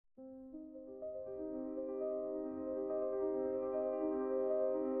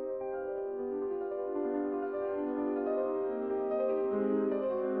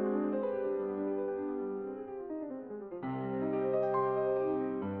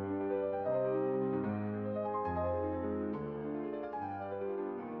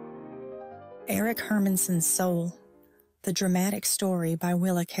Eric Hermannson's Soul, the dramatic story by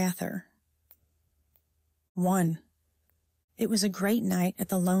Willa Cather. 1. It was a great night at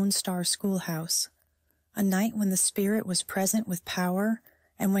the Lone Star Schoolhouse, a night when the Spirit was present with power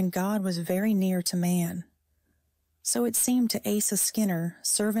and when God was very near to man. So it seemed to Asa Skinner,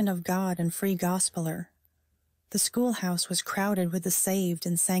 servant of God and free gospeler. The schoolhouse was crowded with the saved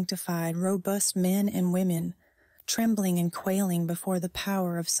and sanctified, robust men and women, trembling and quailing before the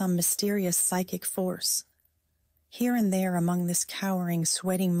power of some mysterious psychic force. Here and there among this cowering,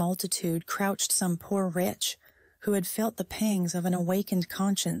 sweating multitude crouched some poor wretch who had felt the pangs of an awakened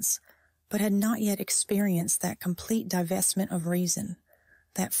conscience, but had not yet experienced that complete divestment of reason,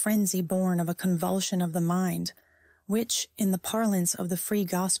 that frenzy born of a convulsion of the mind, which, in the parlance of the free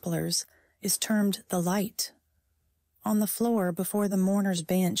gospelers, is termed the light. On the floor before the mourner's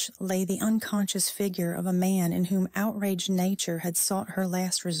bench lay the unconscious figure of a man in whom outraged nature had sought her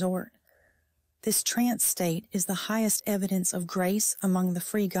last resort. This trance state is the highest evidence of grace among the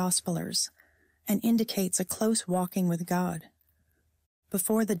free gospelers, and indicates a close walking with God.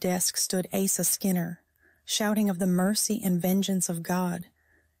 Before the desk stood Asa Skinner, shouting of the mercy and vengeance of God,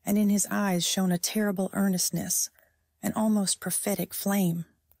 and in his eyes shone a terrible earnestness, an almost prophetic flame.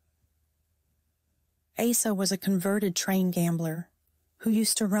 Asa was a converted train gambler who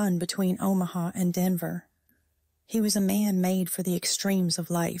used to run between Omaha and Denver. He was a man made for the extremes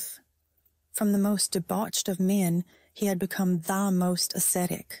of life. From the most debauched of men, he had become the most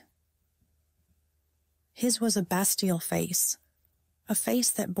ascetic. His was a bestial face, a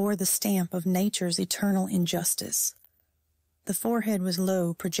face that bore the stamp of nature's eternal injustice. The forehead was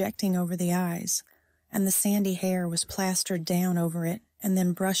low, projecting over the eyes, and the sandy hair was plastered down over it and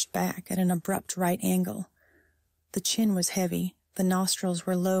then brushed back at an abrupt right angle. The chin was heavy, the nostrils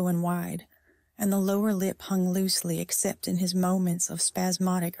were low and wide, and the lower lip hung loosely except in his moments of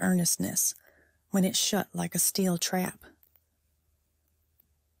spasmodic earnestness, when it shut like a steel trap.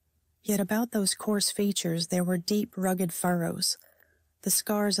 Yet about those coarse features there were deep, rugged furrows, the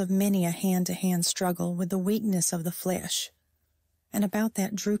scars of many a hand-to-hand struggle with the weakness of the flesh. And about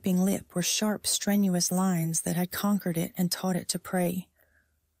that drooping lip were sharp, strenuous lines that had conquered it and taught it to pray.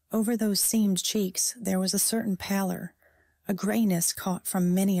 Over those seamed cheeks there was a certain pallor, a grayness caught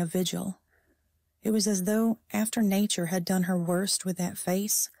from many a vigil. It was as though, after nature had done her worst with that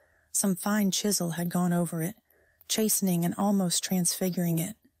face, some fine chisel had gone over it, chastening and almost transfiguring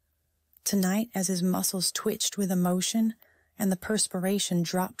it. Tonight, as his muscles twitched with emotion and the perspiration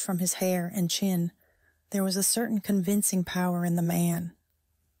dropped from his hair and chin, there was a certain convincing power in the man.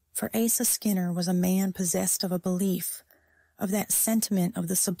 For Asa Skinner was a man possessed of a belief, of that sentiment of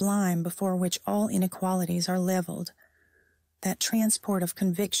the sublime before which all inequalities are leveled, that transport of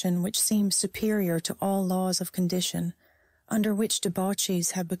conviction which seems superior to all laws of condition, under which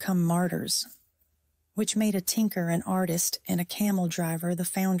debauchees have become martyrs, which made a tinker an artist and a camel driver the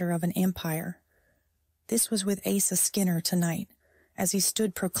founder of an empire. This was with Asa Skinner tonight, as he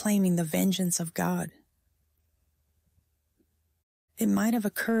stood proclaiming the vengeance of God. It might have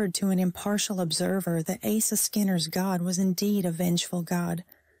occurred to an impartial observer that Asa Skinner's God was indeed a vengeful God,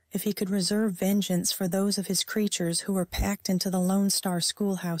 if he could reserve vengeance for those of his creatures who were packed into the Lone Star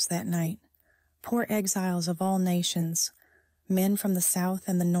Schoolhouse that night, poor exiles of all nations, men from the south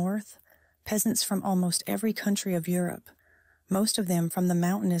and the north, peasants from almost every country of Europe, most of them from the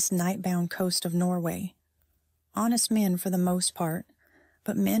mountainous night-bound coast of Norway. Honest men for the most part,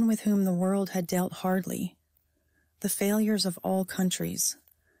 but men with whom the world had dealt hardly. The failures of all countries,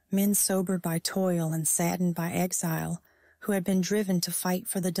 men sobered by toil and saddened by exile, who had been driven to fight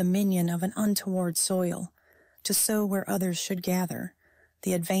for the dominion of an untoward soil, to sow where others should gather,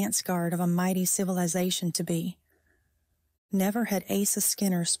 the advance guard of a mighty civilization to be. Never had Asa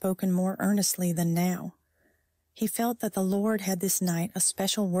Skinner spoken more earnestly than now. He felt that the Lord had this night a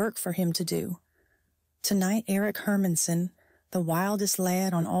special work for him to do. Tonight Eric Hermannson, the wildest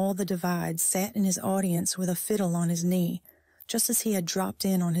lad on all the divides, sat in his audience with a fiddle on his knee, just as he had dropped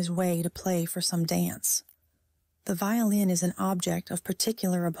in on his way to play for some dance. The violin is an object of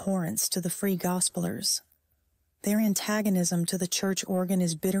particular abhorrence to the free gospelers. Their antagonism to the church organ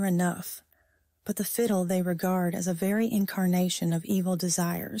is bitter enough, but the fiddle they regard as a very incarnation of evil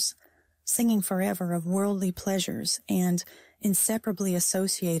desires, singing forever of worldly pleasures and inseparably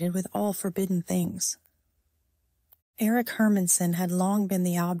associated with all forbidden things. Eric Hermannson had long been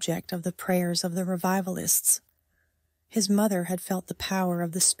the object of the prayers of the revivalists. His mother had felt the power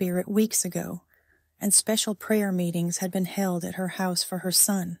of the Spirit weeks ago, and special prayer meetings had been held at her house for her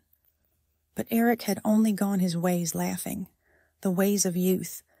son. But Eric had only gone his ways laughing, the ways of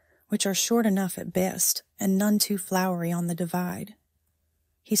youth, which are short enough at best and none too flowery on the divide.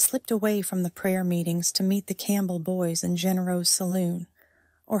 He slipped away from the prayer meetings to meet the Campbell boys in Genero's saloon,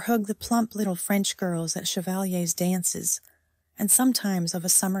 or hug the plump little French girls at Chevalier's dances, and sometimes of a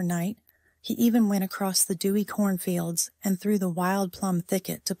summer night he even went across the dewy cornfields and through the wild plum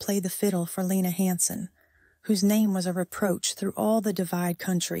thicket to play the fiddle for Lena Hanson, whose name was a reproach through all the Divide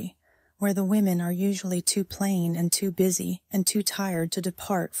country, where the women are usually too plain and too busy and too tired to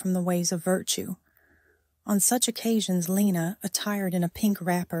depart from the ways of virtue. On such occasions Lena, attired in a pink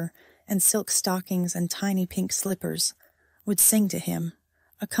wrapper and silk stockings and tiny pink slippers, would sing to him,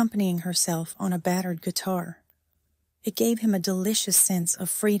 accompanying herself on a battered guitar. It gave him a delicious sense of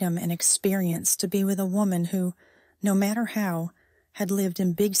freedom and experience to be with a woman who, no matter how, had lived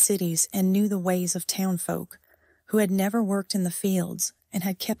in big cities and knew the ways of townfolk, who had never worked in the fields and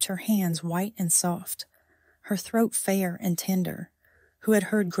had kept her hands white and soft, her throat fair and tender, who had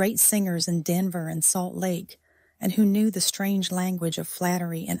heard great singers in Denver and Salt Lake, and who knew the strange language of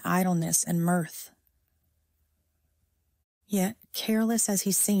flattery and idleness and mirth. Yet, careless as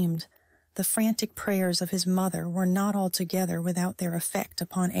he seemed, the frantic prayers of his mother were not altogether without their effect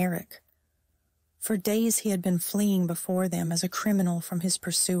upon Eric. For days he had been fleeing before them as a criminal from his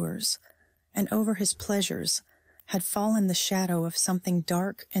pursuers, and over his pleasures had fallen the shadow of something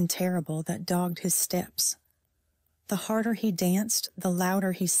dark and terrible that dogged his steps. The harder he danced, the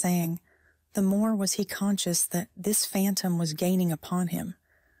louder he sang, the more was he conscious that this phantom was gaining upon him,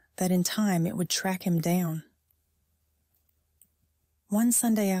 that in time it would track him down. One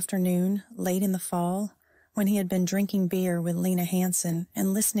Sunday afternoon, late in the fall, when he had been drinking beer with Lena Hanson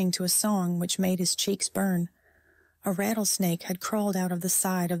and listening to a song which made his cheeks burn, a rattlesnake had crawled out of the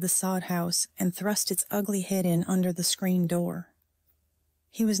side of the sod house and thrust its ugly head in under the screen door.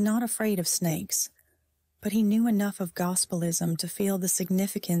 He was not afraid of snakes, but he knew enough of gospelism to feel the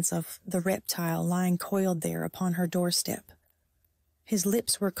significance of the reptile lying coiled there upon her doorstep. His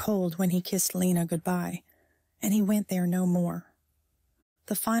lips were cold when he kissed Lena goodbye, and he went there no more.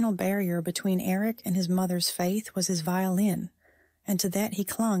 The final barrier between Eric and his mother's faith was his violin, and to that he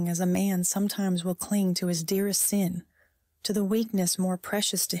clung as a man sometimes will cling to his dearest sin, to the weakness more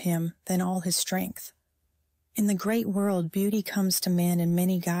precious to him than all his strength. In the great world, beauty comes to men in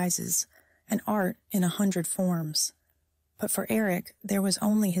many guises, and art in 100 forms. But for Eric, there was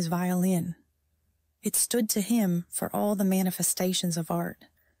only his violin. It stood to him for all the manifestations of art.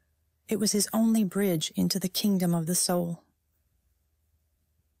 It was his only bridge into the kingdom of the soul.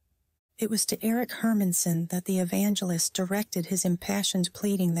 It was to Eric Hermannson that the evangelist directed his impassioned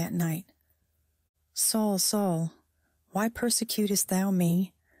pleading that night. "Saul, Saul, why persecutest thou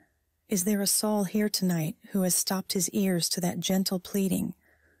me?" Is there a Saul here tonight who has stopped his ears to that gentle pleading,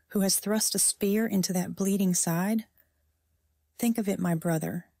 who has thrust a spear into that bleeding side? Think of it, my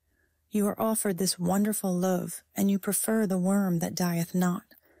brother. You are offered this wonderful love, and you prefer the worm that dieth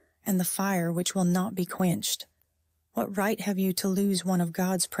not, and the fire which will not be quenched. What right have you to lose one of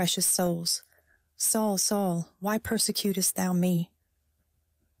God's precious souls? Saul, Saul, why persecutest thou me?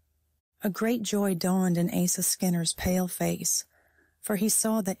 A great joy dawned in Asa Skinner's pale face, for he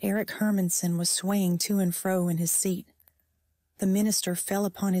saw that Eric Hermannson was swaying to and fro in his seat. The minister fell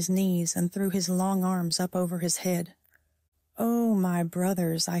upon his knees and threw his long arms up over his head. "Oh, my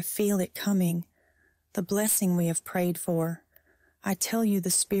brothers, I feel it coming, the blessing we have prayed for. I tell you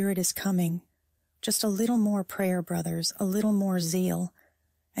the Spirit is coming. Just a little more prayer, brothers, a little more zeal,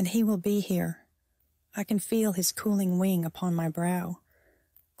 and he will be here. I can feel his cooling wing upon my brow.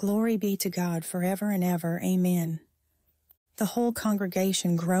 Glory be to God forever and ever, amen." The whole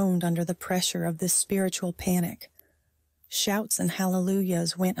congregation groaned under the pressure of this spiritual panic. Shouts and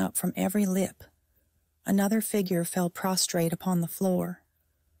hallelujahs went up from every lip. Another figure fell prostrate upon the floor.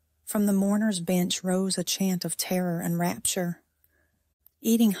 From the mourner's bench rose a chant of terror and rapture.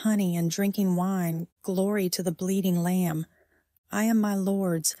 Eating honey and drinking wine, glory to the bleeding lamb. I am my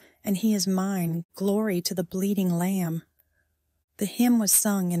Lord's, and he is mine, glory to the bleeding lamb. The hymn was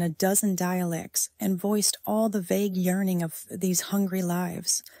sung in a dozen dialects and voiced all the vague yearning of these hungry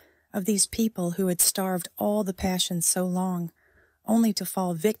lives, of these people who had starved all the passions so long, only to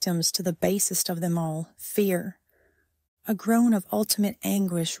fall victims to the basest of them all, fear. A groan of ultimate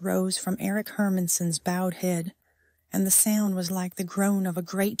anguish rose from Eric Hermannsson's bowed head, and the sound was like the groan of a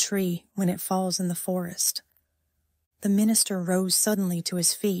great tree when it falls in the forest. The minister rose suddenly to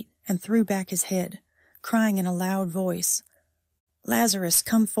his feet and threw back his head, crying in a loud voice, "Lazarus,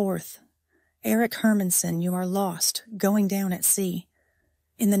 come forth! Eric Hermannsson, you are lost, going down at sea.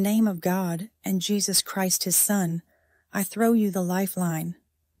 In the name of God and Jesus Christ his Son, I throw you the lifeline.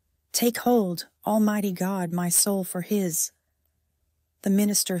 Take hold, Almighty God, my soul for his." The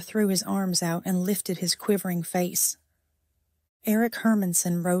minister threw his arms out and lifted his quivering face. Eric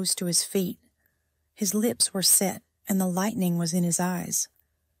Hermannson rose to his feet. His lips were set, and the lightning was in his eyes.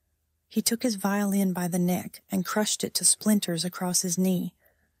 He took his violin by the neck and crushed it to splinters across his knee,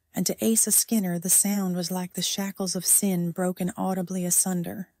 and to Asa Skinner the sound was like the shackles of sin broken audibly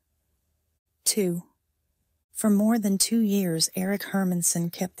asunder. 2. For more than 2 years, Eric Hermannson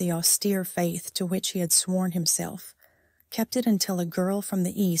kept the austere faith to which he had sworn himself, kept it until a girl from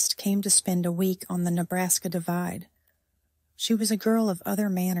the East came to spend a week on the Nebraska divide. She was a girl of other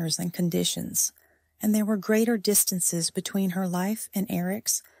manners and conditions, and there were greater distances between her life and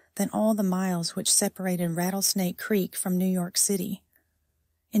Eric's than all the miles which separated Rattlesnake Creek from New York City.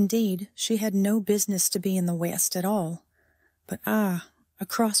 Indeed, she had no business to be in the West at all, but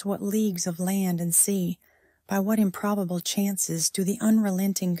across what leagues of land and sea, by what improbable chances do the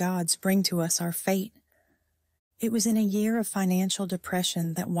unrelenting gods bring to us our fate? It was in a year of financial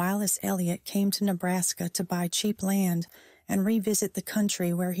depression that Willa Elliott came to Nebraska to buy cheap land and revisit the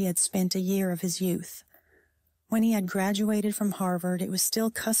country where he had spent a year of his youth. When he had graduated from Harvard, it was still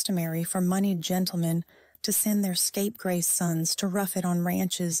customary for moneyed gentlemen to send their scapegrace sons to rough it on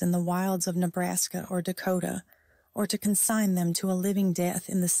ranches in the wilds of Nebraska or Dakota, or to consign them to a living death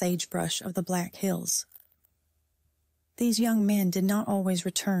in the sagebrush of the Black Hills. These young men did not always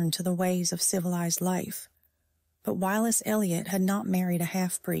return to the ways of civilized life, but Willa Elliott had not married a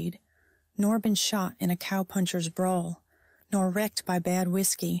half-breed, nor been shot in a cowpuncher's brawl, nor wrecked by bad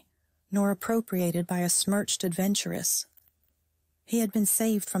whiskey, nor appropriated by a smirched adventuress. He had been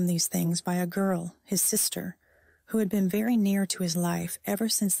saved from these things by a girl, his sister, who had been very near to his life ever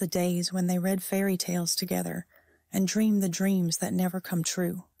since the days when they read fairy tales together and dreamed the dreams that never come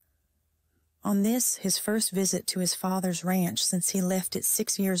true. On this, his first visit to his father's ranch since he left it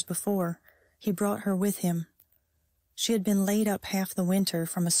 6 years before, he brought her with him. She had been laid up half the winter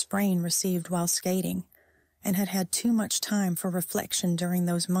from a sprain received while skating, and had had too much time for reflection during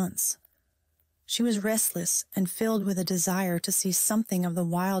those months. She was restless and filled with a desire to see something of the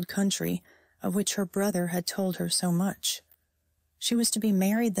wild country of which her brother had told her so much. She was to be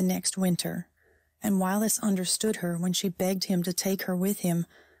married the next winter, and Willa understood her when she begged him to take her with him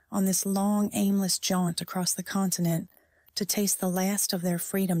on this long, aimless jaunt across the continent to taste the last of their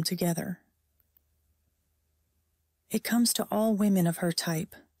freedom together. It comes to all women of her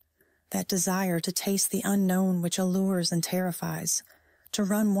type, that desire to taste the unknown which allures and terrifies, to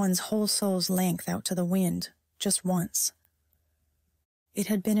run one's whole soul's length out to the wind, just once. It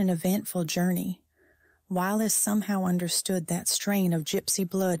had been an eventful journey. Willa somehow understood that strain of gypsy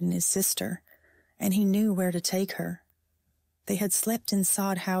blood in his sister, and he knew where to take her. They had slept in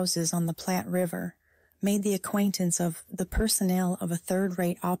sod houses on the Platte River, made the acquaintance of the personnel of a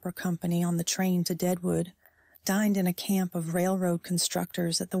third-rate opera company on the train to Deadwood, dined in a camp of railroad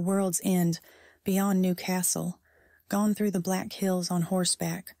constructors at the world's end beyond Newcastle, gone through the Black Hills on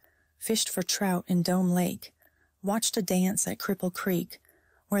horseback, fished for trout in Dome Lake, watched a dance at Cripple Creek,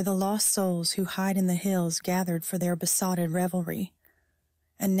 where the lost souls who hide in the hills gathered for their besotted revelry.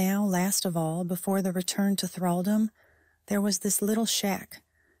 And now, last of all, before the return to thraldom, there was this little shack,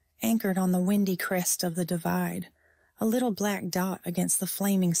 anchored on the windy crest of the divide, a little black dot against the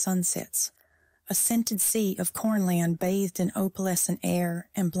flaming sunsets, a scented sea of cornland bathed in opalescent air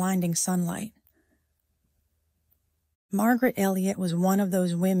and blinding sunlight. Margaret Elliott was one of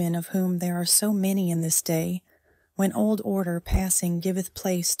those women of whom there are so many in this day, when old order passing giveth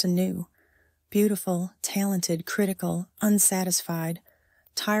place to new, beautiful, talented, critical, unsatisfied,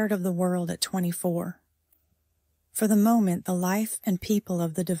 tired of the world at 24. For the moment, the life and people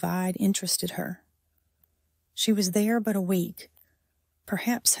of the divide interested her. She was there but a week.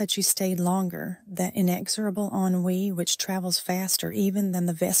 Perhaps had she stayed longer, that inexorable ennui which travels faster even than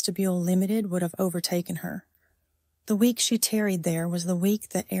the vestibule limited would have overtaken her. The week she tarried there was the week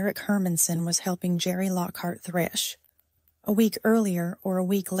that Eric Hermannson was helping Jerry Lockhart thresh. A week earlier or a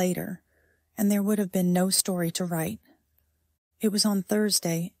week later, and there would have been no story to write. It was on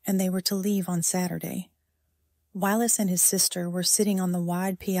Thursday, and they were to leave on Saturday. Willa and his sister were sitting on the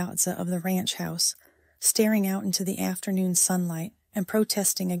wide piazza of the ranch house, staring out into the afternoon sunlight and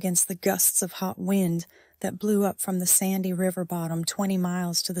protesting against the gusts of hot wind that blew up from the sandy river bottom 20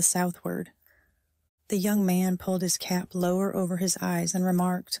 miles to the southward. The young man pulled his cap lower over his eyes and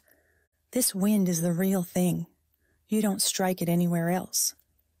remarked, "This wind is the real thing. You don't strike it anywhere else.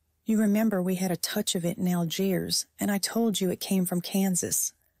 You remember we had a touch of it in Algiers, and I told you it came from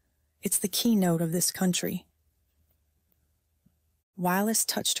Kansas. It's the keynote of this country." Willa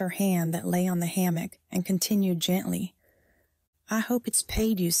touched her hand that lay on the hammock and continued gently, "I hope it's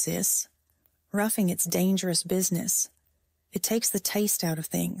paid you, sis. Roughing it's dangerous business. It takes the taste out of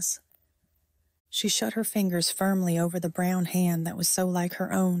things. She shut her fingers firmly over the brown hand that was so like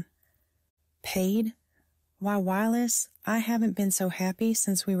her own. Paid? Why, Willis, I haven't been so happy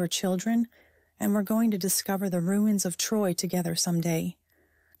since we were children, and we're going to discover the ruins of Troy together someday.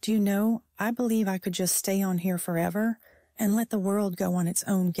 Do you know, I believe I could just stay on here forever and let the world go on its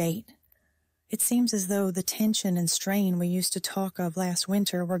own gate. It seems as though the tension and strain we used to talk of last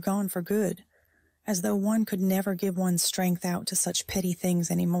winter were gone for good, as though one could never give one's strength out to such petty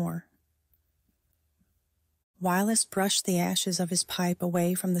things any more. Willis brushed the ashes of his pipe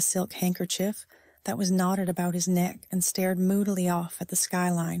away from the silk handkerchief that was knotted about his neck and stared moodily off at the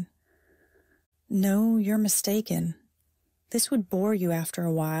skyline. No, you're mistaken. This would bore you after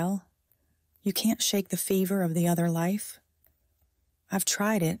a while. You can't shake the fever of the other life. I've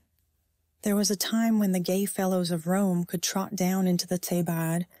tried it. There was a time when the gay fellows of Rome could trot down into the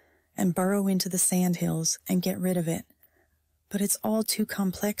Thebaid and burrow into the sandhills and get rid of it. But it's all too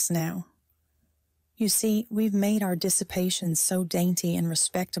complex now. You see, we've made our dissipations so dainty and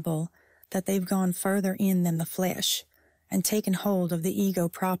respectable that they've gone further in than the flesh and taken hold of the ego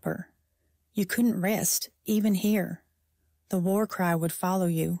proper. You couldn't rest, even here. The war cry would follow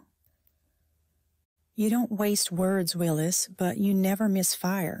you. You don't waste words, Willis, but you never miss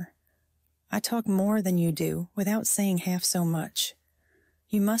fire. I talk more than you do, without saying half so much.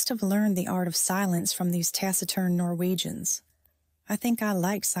 You must have learned the art of silence from these taciturn Norwegians. I think I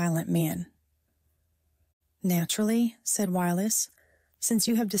like silent men. Naturally, said Willis, since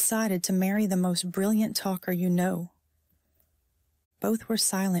you have decided to marry the most brilliant talker you know. Both were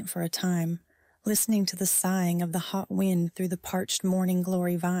silent for a time, listening to the sighing of the hot wind through the parched morning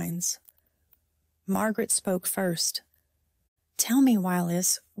glory vines. Margaret spoke first. Tell me,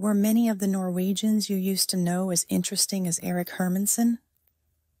 Willis, were many of the Norwegians you used to know as interesting as Eric Hermannson?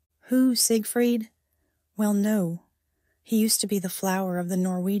 Who, Siegfried? Well, no. He used to be the flower of the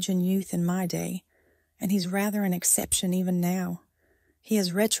Norwegian youth in my day, and he's rather an exception even now. He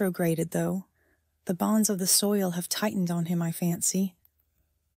has retrograded, though. The bonds of the soil have tightened on him, I fancy.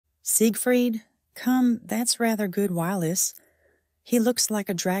 Siegfried? Come, that's rather good, Willis. He looks like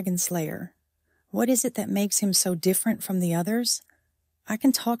a dragon slayer. What is it that makes him so different from the others? I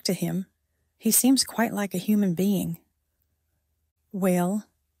can talk to him. He seems quite like a human being. Well,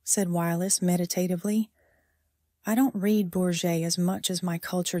 said Willis meditatively, I don't read Bourget as much as my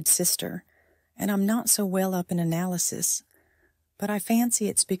cultured sister, and I'm not so well up in analysis, but I fancy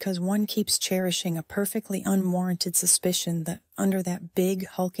it's because one keeps cherishing a perfectly unwarranted suspicion that under that big,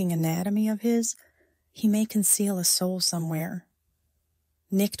 hulking anatomy of his, he may conceal a soul somewhere.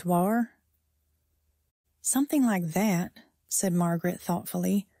 Nicht wahr? Something like that, said Margaret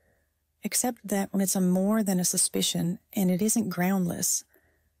thoughtfully, except that when it's a more than a suspicion, and it isn't groundless.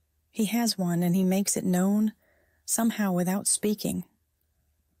 He has one, and he makes it known, somehow without speaking.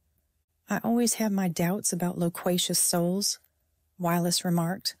 I always have my doubts about loquacious souls, Willis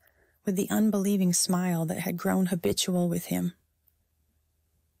remarked, with the unbelieving smile that had grown habitual with him.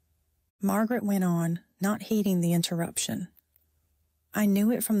 Margaret went on, not heeding the interruption. I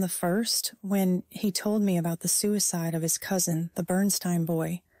knew it from the first when he told me about the suicide of his cousin, the Bernstein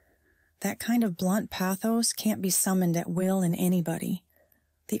boy. That kind of blunt pathos can't be summoned at will in anybody.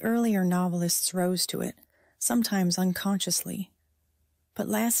 The earlier novelists rose to it, sometimes unconsciously. But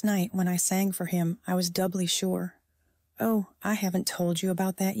last night when I sang for him, I was doubly sure. Oh, I haven't told you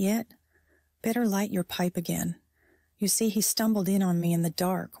about that yet. Better light your pipe again. You see, he stumbled in on me in the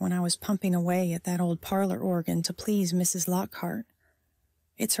dark when I was pumping away at that old parlor organ to please Mrs. Lockhart.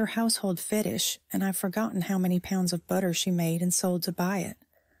 It's her household fetish, and I've forgotten how many pounds of butter she made and sold to buy it.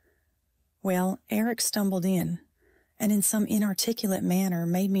 Well, Eric stumbled in, and in some inarticulate manner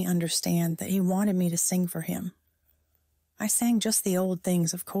made me understand that he wanted me to sing for him. I sang just the old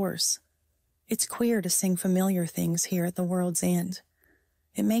things, of course. It's queer to sing familiar things here at the world's end.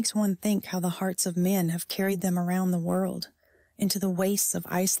 It makes one think how the hearts of men have carried them around the world, into the wastes of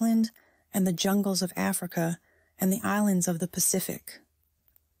Iceland and the jungles of Africa and the islands of the Pacific.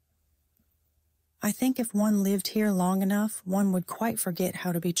 I think if one lived here long enough, one would quite forget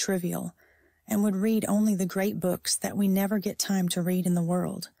how to be trivial, and would read only the great books that we never get time to read in the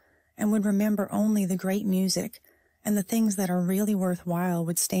world, and would remember only the great music, and the things that are really worthwhile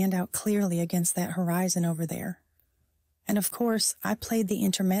would stand out clearly against that horizon over there. And of course, I played the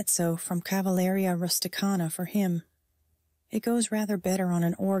intermezzo from Cavalleria Rusticana for him. It goes rather better on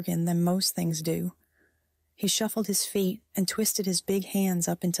an organ than most things do. He shuffled his feet and twisted his big hands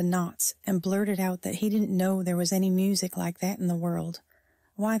up into knots and blurted out that he didn't know there was any music like that in the world.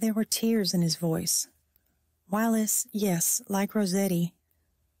 Why, there were tears in his voice. Willis, yes, like Rossetti.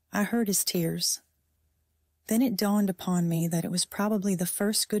 I heard his tears. Then it dawned upon me that it was probably the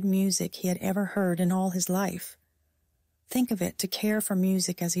first good music he had ever heard in all his life. Think of it, to care for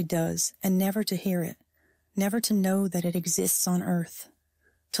music as he does, and never to hear it, never to know that it exists on earth,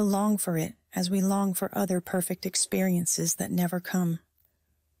 to long for it as we long for other perfect experiences that never come.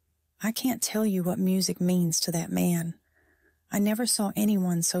 I can't tell you what music means to that man. I never saw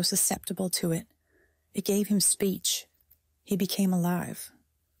anyone so susceptible to it. It gave him speech. He became alive.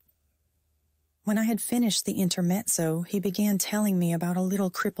 When I had finished the intermezzo, he began telling me about a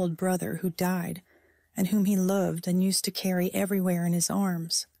little crippled brother who died, and whom he loved and used to carry everywhere in his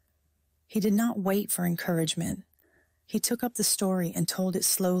arms. He did not wait for encouragement. He took up the story and told it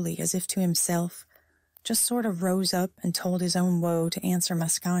slowly, as if to himself, just sort of rose up and told his own woe to answer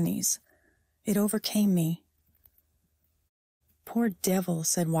Mascagni's. It overcame me. "Poor devil,"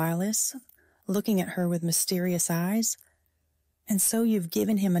 said Wireless, looking at her with mysterious eyes. "And so you've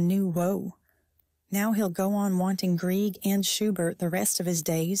given him a new woe. Now he'll go on wanting Grieg and Schubert the rest of his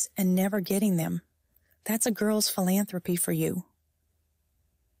days and never getting them. That's a girl's philanthropy for you."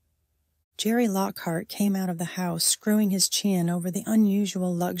 Jerry Lockhart came out of the house screwing his chin over the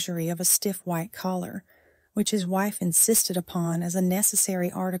unusual luxury of a stiff white collar, which his wife insisted upon as a necessary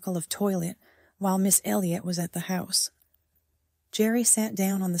article of toilet while Miss Elliot was at the house. Jerry sat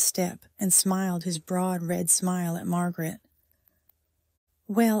down on the step and smiled his broad red smile at Margaret.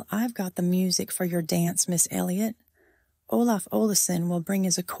 "Well, I've got the music for your dance, Miss Elliot. Olaf Olesen will bring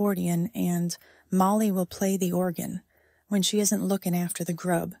his accordion, and Molly will play the organ, when she isn't looking after the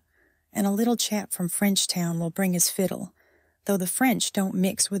grub, and a little chap from Frenchtown will bring his fiddle, though the French don't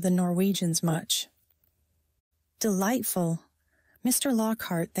mix with the Norwegians much." "Delightful. Mr.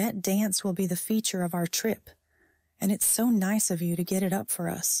 Lockhart, that dance will be the feature of our trip, and it's so nice of you to get it up for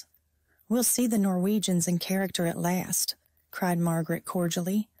us. We'll see the Norwegians in character at last," cried Margaret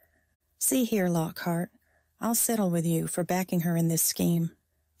cordially. "See here, Lockhart, I'll settle with you for backing her in this scheme,"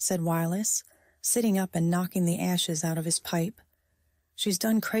 said Wireless, sitting up and knocking the ashes out of his pipe. "She's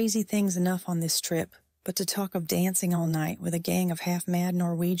done crazy things enough on this trip, but to talk of dancing all night with a gang of half-mad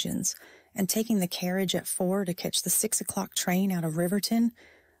Norwegians and taking the carriage at 4 to catch the 6 o'clock train out of Riverton,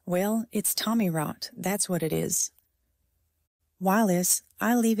 well, it's Tommy rot, that's what it is. Wireless,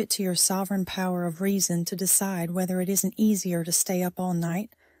 I leave it to your sovereign power of reason to decide whether it isn't easier to stay up all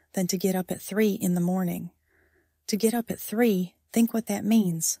night than to get up at 3 in the morning. To get up at 3, think what that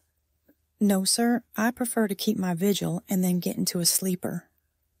means. No, sir, I prefer to keep my vigil and then get into a sleeper."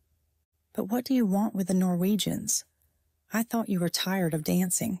 "But what do you want with the Norwegians? I thought you were tired of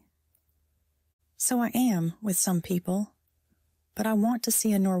dancing." "So I am, with some people. But I want to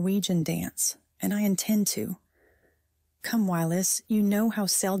see a Norwegian dance, and I intend to. Come, Wireless, you know how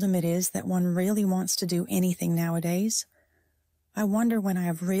seldom it is that one really wants to do anything nowadays. I wonder when I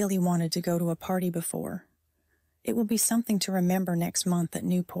have really wanted to go to a party before. It will be something to remember next month at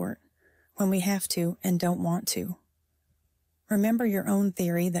Newport, when we have to and don't want to. Remember your own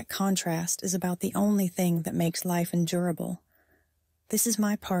theory that contrast is about the only thing that makes life endurable. This is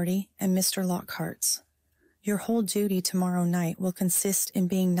my party and Mr. Lockhart's. Your whole duty tomorrow night will consist in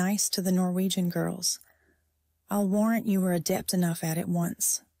being nice to the Norwegian girls. I'll warrant you were adept enough at it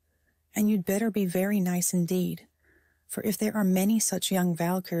once. And you'd better be very nice indeed, for if there are many such young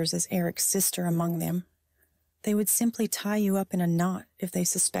Valkyrs as Eric's sister among them, they would simply tie you up in a knot if they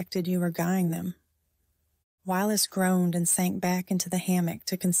suspected you were guying them." Wireless groaned and sank back into the hammock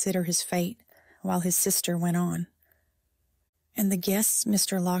to consider his fate, while his sister went on. "And the guests,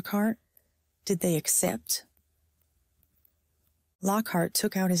 Mr. Lockhart, did they accept?" Lockhart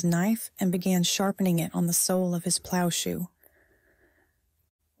took out his knife and began sharpening it on the sole of his plowshoe.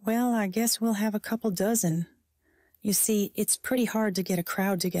 "Well, I guess we'll have a couple dozen. You see, it's pretty hard to get a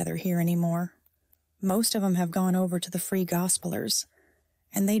crowd together here anymore. Most of 'em have gone over to the Free Gospelers,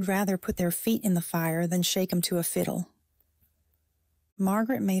 and they'd rather put their feet in the fire than shake 'em to a fiddle."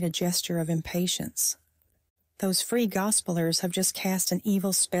 Margaret made a gesture of impatience. "Those Free Gospelers have just cast an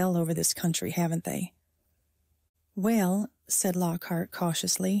evil spell over this country, haven't they?" "Well," said Lockhart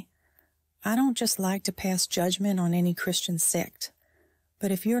cautiously, "I don't just like to pass judgment on any Christian sect,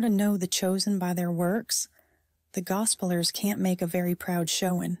 but if you're to know the chosen by their works, the Gospelers can't make a very proud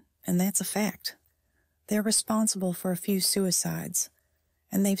showing, and that's a fact. They're responsible for a few suicides,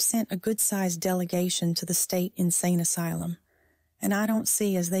 and they've sent a good-sized delegation to the state insane asylum, and I don't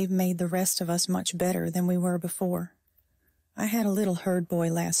see as they've made the rest of us much better than we were before. I had a little herd boy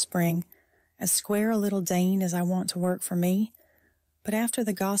last spring, as square a little Dane as I want to work for me, but after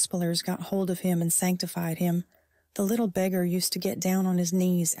the Gospelers got hold of him and sanctified him, the little beggar used to get down on his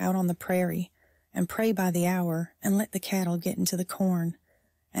knees out on the prairie and pray by the hour and let the cattle get into the corn,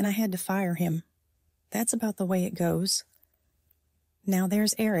 and I had to fire him. That's about the way it goes. Now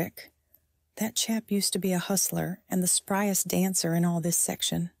there's Eric. That chap used to be a hustler and the spryest dancer in all this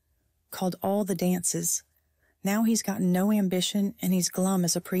section. Called all the dances. Now he's got no ambition and he's glum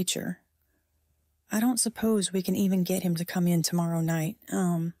as a preacher. I don't suppose we can even get him to come in tomorrow night.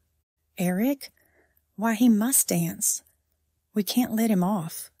 Eric? Why, he must dance. We can't let him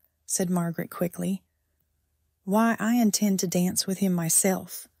off, said Margaret quickly. Why, I intend to dance with him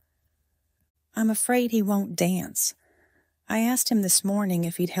myself. I'm afraid he won't dance. I asked him this morning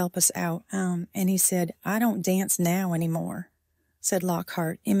if he'd help us out, and he said, I don't dance now anymore, said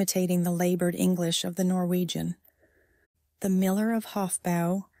Lockhart, imitating the labored English of the Norwegian. The miller of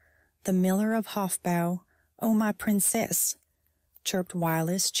Hofbau, the miller of Hofbau, oh my princess, chirped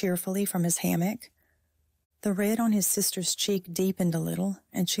Willis cheerfully from his hammock. The red on his sister's cheek deepened a little,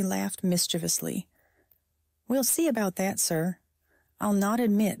 and she laughed mischievously. We'll see about that, sir. I'll not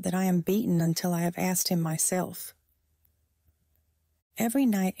admit that I am beaten until I have asked him myself. Every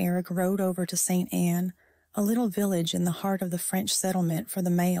night Eric rode over to St. Anne, a little village in the heart of the French settlement, for the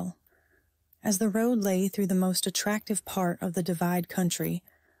mail. As the road lay through the most attractive part of the Divide country,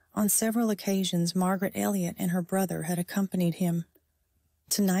 on several occasions Margaret Elliott and her brother had accompanied him.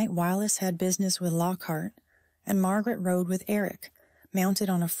 Tonight Willis had business with Lockhart, and Margaret rode with Eric, mounted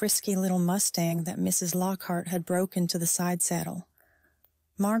on a frisky little Mustang that Mrs. Lockhart had broken to the side saddle.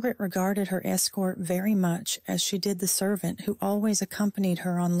 Margaret regarded her escort very much as she did the servant who always accompanied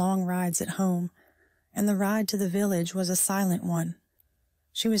her on long rides at home, and the ride to the village was a silent one.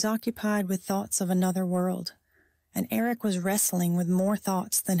 She was occupied with thoughts of another world, and Eric was wrestling with more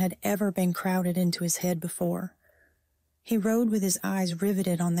thoughts than had ever been crowded into his head before. He rode with his eyes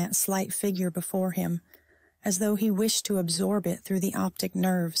riveted on that slight figure before him, as though he wished to absorb it through the optic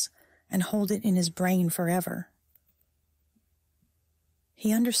nerves and hold it in his brain forever.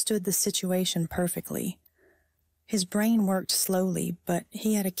 He understood the situation perfectly. His brain worked slowly, but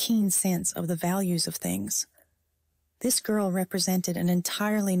he had a keen sense of the values of things. This girl represented an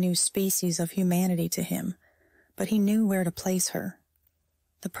entirely new species of humanity to him, but he knew where to place her.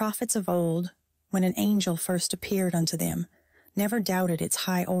 The prophets of old, when an angel first appeared unto them, never doubted its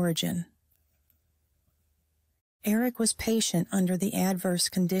high origin. Eric was patient under the adverse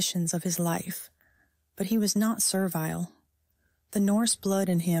conditions of his life, but he was not servile. The Norse blood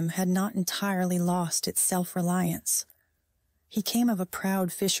in him had not entirely lost its self-reliance. He came of a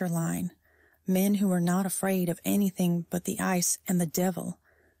proud fisher line, men who were not afraid of anything but the ice and the devil,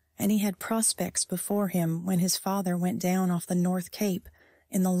 and he had prospects before him when his father went down off the North Cape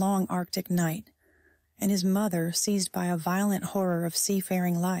in the long Arctic night, and his mother, seized by a violent horror of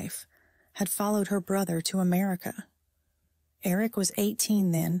seafaring life, had followed her brother to America. Eric was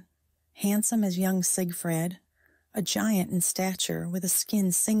 18 then, handsome as young Siegfried, a giant in stature with a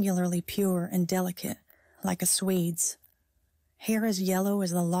skin singularly pure and delicate, like a Swede's, hair as yellow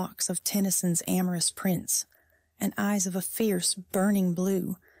as the locks of Tennyson's amorous prince, and eyes of a fierce, burning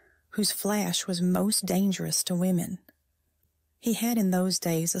blue, whose flash was most dangerous to women. He had in those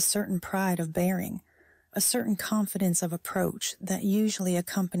days a certain pride of bearing, a certain confidence of approach that usually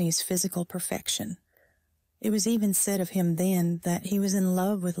accompanies physical perfection. It was even said of him then that he was in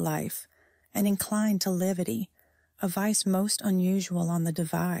love with life and inclined to levity, a vice most unusual on the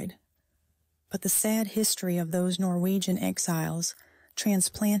Divide. But the sad history of those Norwegian exiles,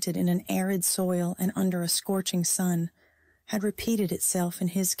 transplanted in an arid soil and under a scorching sun, had repeated itself in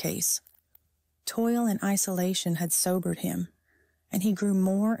his case. Toil and isolation had sobered him, and he grew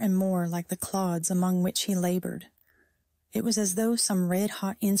more and more like the clods among which he labored. It was as though some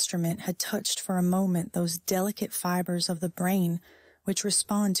red-hot instrument had touched for a moment those delicate fibers of the brain which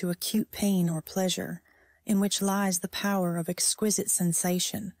respond to acute pain or pleasure, in which lies the power of exquisite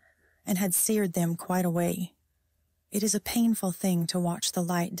sensation, and had seared them quite away. It is a painful thing to watch the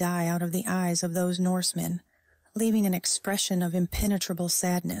light die out of the eyes of those Norsemen, leaving an expression of impenetrable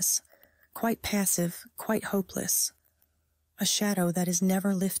sadness, quite passive, quite hopeless, a shadow that is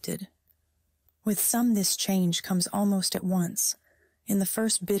never lifted. With some this change comes almost at once, in the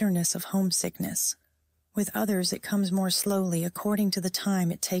first bitterness of homesickness. With others it comes more slowly according to the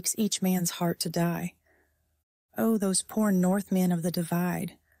time it takes each man's heart to die. Oh, those poor Northmen of the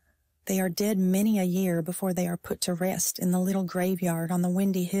Divide! They are dead many a year before they are put to rest in the little graveyard on the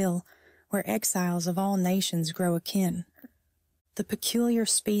windy hill where exiles of all nations grow akin. The peculiar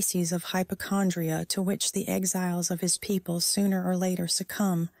species of hypochondria to which the exiles of his people sooner or later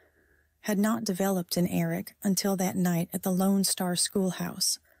succumb had not developed in Eric until that night at the Lone Star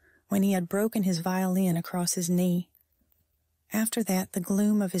schoolhouse, when he had broken his violin across his knee. After that the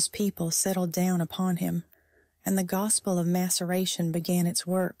gloom of his people settled down upon him, and the gospel of maceration began its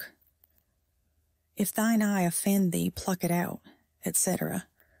work. If thine eye offend thee, pluck it out, etc.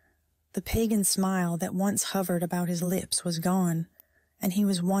 The pagan smile that once hovered about his lips was gone, and he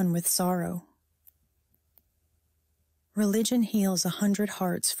was one with sorrow. Religion heals 100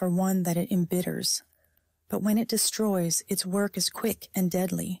 hearts for one that it embitters, but when it destroys, its work is quick and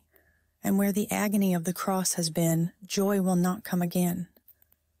deadly, and where the agony of the cross has been, joy will not come again.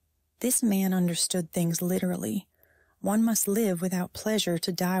 This man understood things literally. One must live without pleasure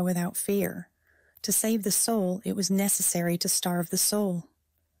to die without fear. To save the soul, it was necessary to starve the soul.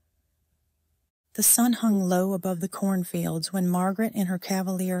 The sun hung low above the cornfields when Margaret and her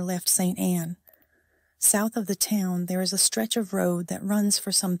cavalier left St. Anne. South of the town, there is a stretch of road that runs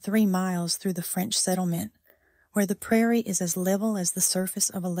for some 3 miles through the French settlement, where the prairie is as level as the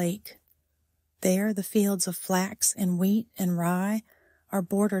surface of a lake. There, the fields of flax and wheat and rye are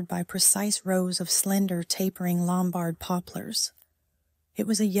bordered by precise rows of slender, tapering Lombard poplars. It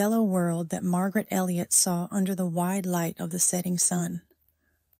was a yellow world that Margaret Elliott saw under the wide light of the setting sun.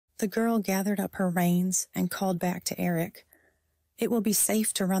 The girl gathered up her reins and called back to Eric, "It will be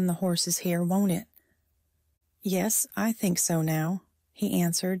safe to run the horses here, won't it?" "Yes, I think so now," he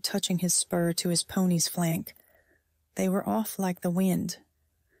answered, touching his spur to his pony's flank. They were off like the wind.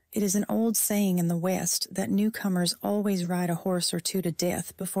 It is an old saying in the West that newcomers always ride a horse or two to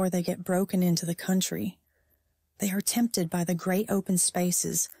death before they get broken into the country. They are tempted by the great open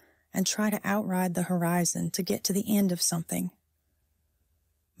spaces and try to outride the horizon to get to the end of something.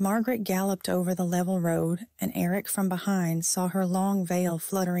 Margaret galloped over the level road, and Eric from behind saw her long veil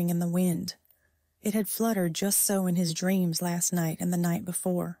fluttering in the wind. It had fluttered just so in his dreams last night and the night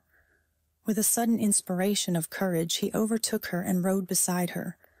before. With a sudden inspiration of courage, he overtook her and rode beside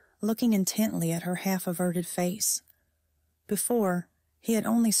her, looking intently at her half-averted face. Before, he had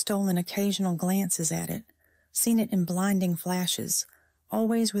only stolen occasional glances at it, seen it in blinding flashes,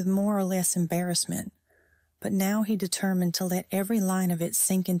 always with more or less embarrassment, but now he determined to let every line of it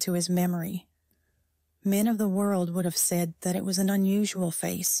sink into his memory. Men of the world would have said that it was an unusual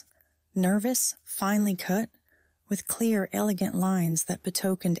face, nervous, finely cut, with clear, elegant lines that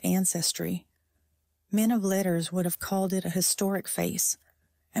betokened ancestry. Men of letters would have called it a historic face,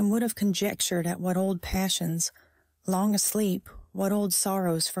 and would have conjectured at what old passions, long asleep, what old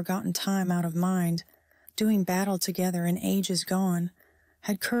sorrows forgotten time out of mind, doing battle together in ages gone,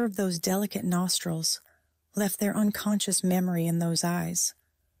 had curved those delicate nostrils, left their unconscious memory in those eyes.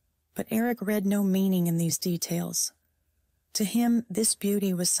 But Eric read no meaning in these details. To him, this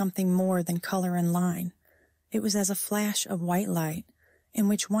beauty was something more than color and line. It was as a flash of white light, in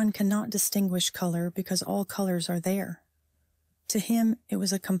which one cannot distinguish color because all colors are there. To him, it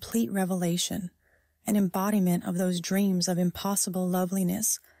was a complete revelation, an embodiment of those dreams of impossible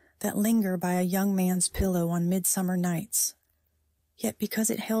loveliness that linger by a young man's pillow on midsummer nights. Yet because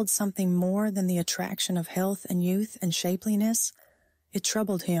it held something more than the attraction of health and youth and shapeliness, it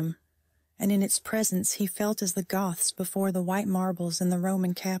troubled him, and in its presence he felt as the Goths before the white marbles in the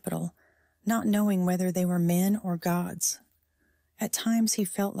Roman Capitol, not knowing whether they were men or gods. At times he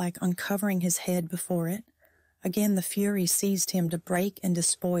felt like uncovering his head before it. Again the fury seized him to break and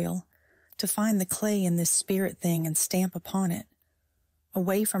despoil, to find the clay in this spirit thing and stamp upon it.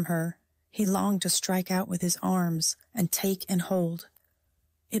 Away from her, he longed to strike out with his arms and take and hold.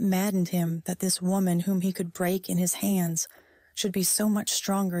 It maddened him that this woman whom he could break in his hands should be so much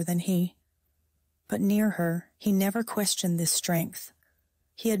stronger than he. But near her, he never questioned this strength.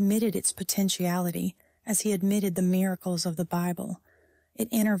 He admitted its potentiality as he admitted the miracles of the Bible. It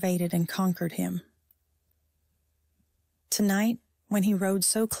enervated and conquered him. Tonight, when he rode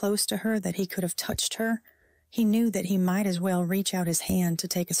so close to her that he could have touched her, he knew that he might as well reach out his hand to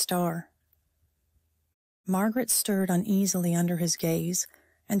take a star. Margaret stirred uneasily under his gaze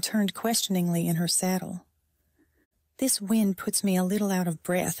and turned questioningly in her saddle. "This wind puts me a little out of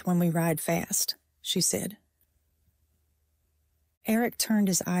breath when we ride fast," she said. Eric turned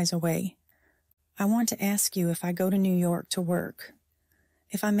his eyes away. "I want to ask you if I go to New York to work.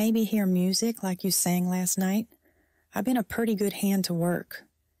 If I maybe hear music like you sang last night, I've been a pretty good hand to work,"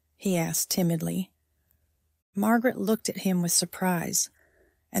 he asked timidly. Margaret looked at him with surprise,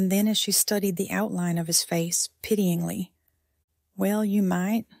 and then as she studied the outline of his face, pityingly, "Well, you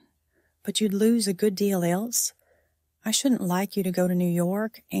might, but you'd lose a good deal else. I shouldn't like you to go to New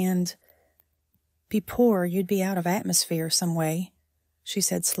York and be poor. You'd be out of atmosphere some way," she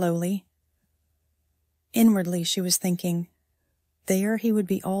said slowly. Inwardly she was thinking, there he would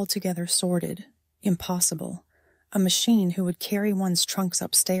be altogether sordid, impossible, a machine who would carry one's trunks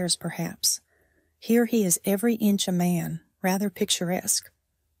upstairs perhaps. Here he is every inch a man, rather picturesque.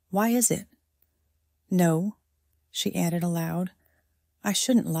 Why is it? "No," she added aloud, "I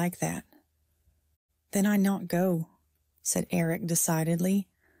shouldn't like that." "Then I not go," said Eric decidedly.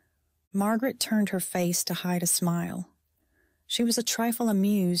 Margaret turned her face to hide a smile. She was a trifle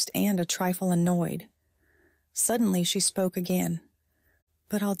amused and a trifle annoyed. Suddenly she spoke again.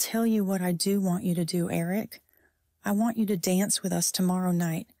 "But I'll tell you what I do want you to do, Eric. I want you to dance with us tomorrow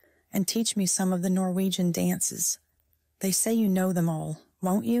night and teach me some of the Norwegian dances. They say you know them all,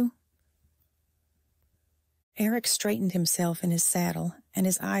 won't you?" Eric straightened himself in his saddle, and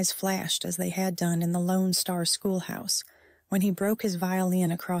his eyes flashed as they had done in the Lone Star Schoolhouse, when he broke his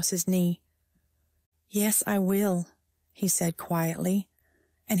violin across his knee. "Yes, I will," he said quietly,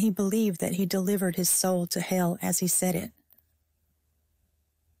 and he believed that he delivered his soul to hell as he said it.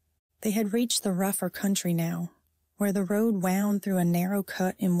 They had reached the rougher country now, where the road wound through a narrow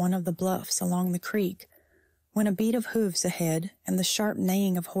cut in one of the bluffs along the creek, when a beat of hooves ahead and the sharp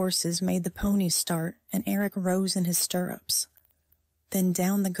neighing of horses made the ponies start, and Eric rose in his stirrups. Then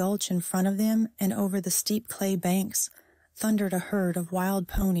down the gulch in front of them and over the steep clay banks thundered a herd of wild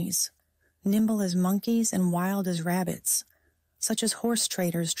ponies, nimble as monkeys and wild as rabbits, such as horse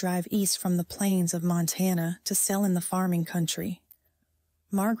traders drive east from the plains of Montana to sell in the farming country.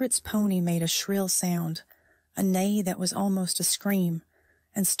 Margaret's pony made a shrill sound, a neigh that was almost a scream,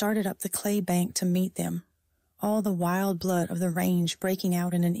 and started up the clay bank to meet them, all the wild blood of the range breaking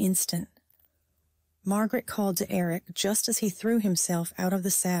out in an instant. Margaret called to Eric just as he threw himself out of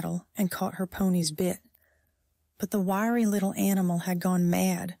the saddle and caught her pony's bit. But the wiry little animal had gone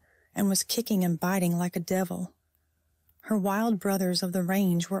mad and was kicking and biting like a devil. Her wild brothers of the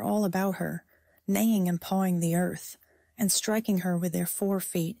range were all about her, neighing and pawing the earth, and striking her with their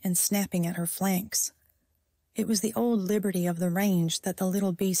forefeet and snapping at her flanks. It was the old liberty of the range that the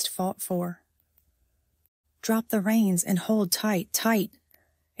little beast fought for. "Drop the reins and hold tight, tight,"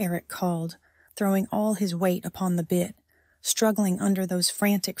 Eric called, throwing all his weight upon the bit, struggling under those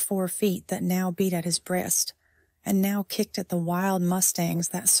frantic 4 feet that now beat at his breast, and now kicked at the wild mustangs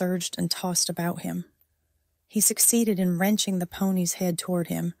that surged and tossed about him. He succeeded in wrenching the pony's head toward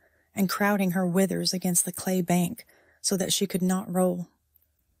him and crowding her withers against the clay bank so that she could not roll.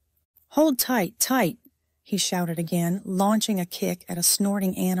 "Hold tight, tight," he shouted again, launching a kick at a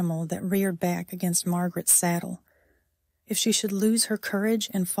snorting animal that reared back against Margaret's saddle. If she should lose her courage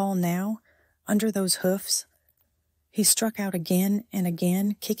and fall now, under those hoofs. He struck out again and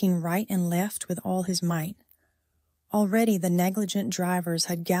again, kicking right and left with all his might. Already the negligent drivers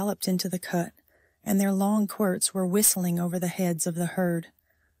had galloped into the cut, and their long quirts were whistling over the heads of the herd.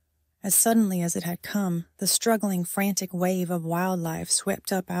 As suddenly as it had come, the struggling, frantic wave of wildlife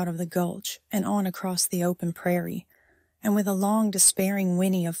swept up out of the gulch and on across the open prairie, and with a long, despairing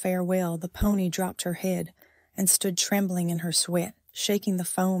whinny of farewell, the pony dropped her head and stood trembling in her sweat, shaking the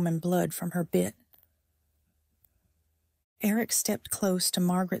foam and blood from her bit. Eric stepped close to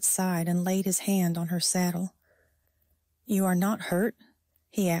Margaret's side and laid his hand on her saddle. "You are not hurt?"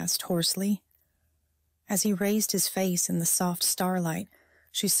 he asked hoarsely. As he raised his face in the soft starlight,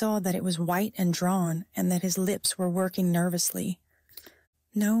 she saw that it was white and drawn and that his lips were working nervously.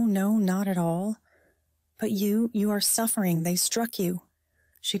 "No, no, not at all. But you are suffering. They struck you,"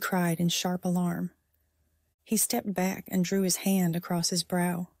 she cried in sharp alarm. He stepped back and drew his hand across his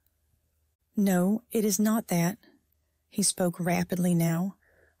brow. "No, it is not that." He spoke rapidly now,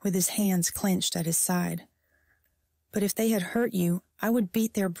 with his hands clenched at his side. "But if they had hurt you, I would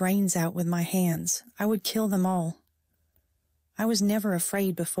beat their brains out with my hands. I would kill them all. I was never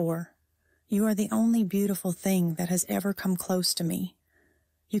afraid before. You are the only beautiful thing that has ever come close to me.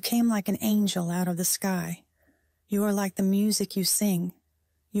 You came like an angel out of the sky. You are like the music you sing.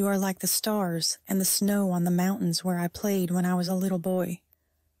 You are like the stars and the snow on the mountains where I played when I was a little boy.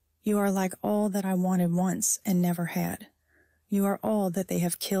 You are like all that I wanted once and never had. You are all that they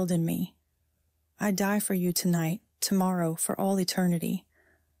have killed in me. I die for you tonight, tomorrow, for all eternity.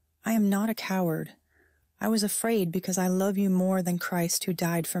 I am not a coward. I was afraid because I love you more than Christ who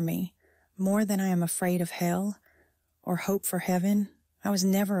died for me, more than I am afraid of hell or hope for heaven. I was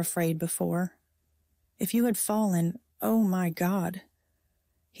never afraid before. If you had fallen, oh my God."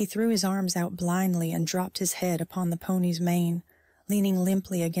 He threw his arms out blindly and dropped his head upon the pony's mane, leaning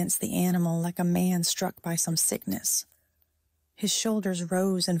limply against the animal like a man struck by some sickness. His shoulders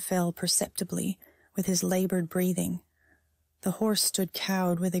rose and fell perceptibly with his labored breathing. The horse stood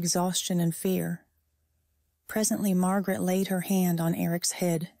cowed with exhaustion and fear. Presently Margaret laid her hand on Eric's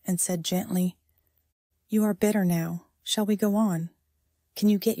head and said gently, "You are better now. Shall we go on? Can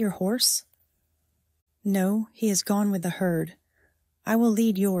you get your horse?" "No, he has gone with the herd. I will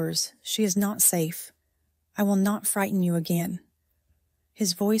lead yours. She is not safe. I will not frighten you again."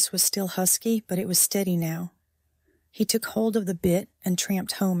 His voice was still husky, but it was steady now. He took hold of the bit and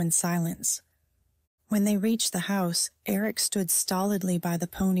tramped home in silence. When they reached the house, Eric stood stolidly by the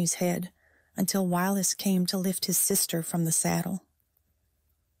pony's head until Willis came to lift his sister from the saddle.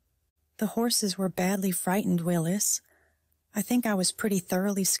 "The horses were badly frightened, Willis. I think I was pretty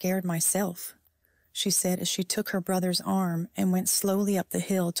thoroughly scared myself," she said as she took her brother's arm and went slowly up the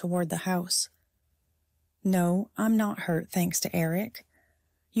hill toward the house. "No, I'm not hurt, thanks to Eric.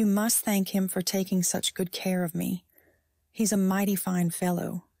 You must thank him for taking such good care of me. He's a mighty fine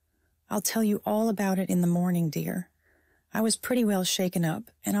fellow. I'll tell you all about it in the morning, dear. I was pretty well shaken up,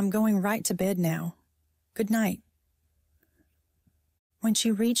 and I'm going right to bed now. Good night." When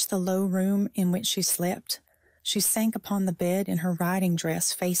she reached the low room in which she slept, she sank upon the bed in her riding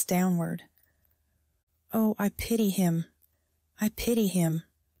dress face downward. "Oh, I pity him. I pity him,"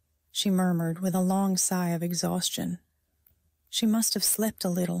 she murmured with a long sigh of exhaustion. She must have slept a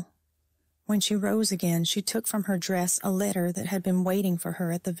little. When she rose again, she took from her dress a letter that had been waiting for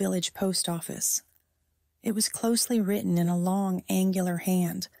her at the village post office. It was closely written in a long, angular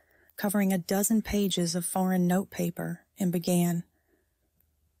hand, covering a dozen pages of foreign notepaper, and began,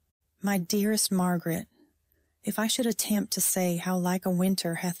 "My dearest Margaret, if I should attempt to say how like a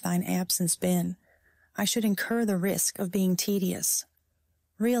winter hath thine absence been, I should incur the risk of being tedious.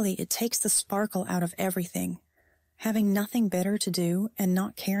 Really, it takes the sparkle out of everything. Having nothing better to do, and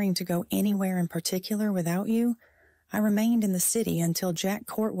not caring to go anywhere in particular without you, I remained in the city until Jack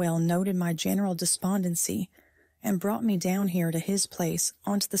Courtwell noted my general despondency and brought me down here to his place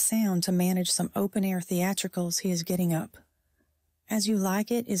onto the Sound to manage some open-air theatricals he is getting up. As You Like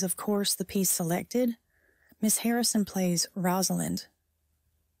It is, of course, the piece selected. Miss Harrison plays Rosalind.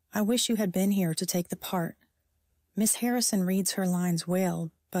 I wish you had been here to take the part. Miss Harrison reads her lines well,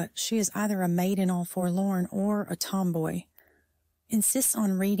 but she is either a maiden all forlorn or a tomboy. Insists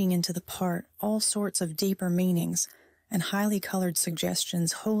on reading into the part all sorts of deeper meanings and highly colored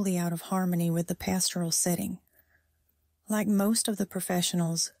suggestions wholly out of harmony with the pastoral setting. Like most of the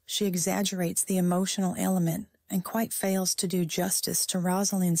professionals, she exaggerates the emotional element and quite fails to do justice to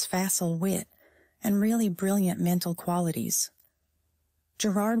Rosalind's facile wit and really brilliant mental qualities.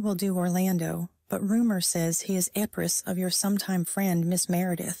 Gerard will do Orlando, but rumor says he is Epris of your sometime friend Miss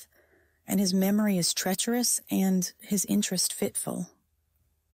Meredith, and his memory is treacherous and his interest fitful.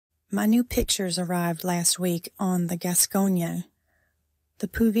 My new pictures arrived last week on the Gascogne. The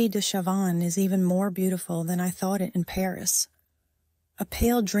Puvis de Chavannes is even more beautiful than I thought it in Paris. A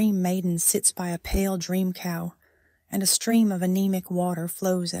pale dream maiden sits by a pale dream cow, and a stream of anemic water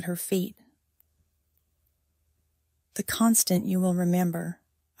flows at her feet. The Constant you will remember,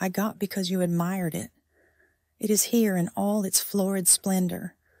 I got because you admired it. It is here in all its florid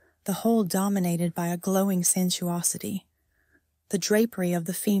splendor, the whole dominated by a glowing sensuosity. The drapery of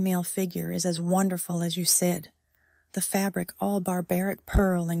the female figure is as wonderful as you said, the fabric all barbaric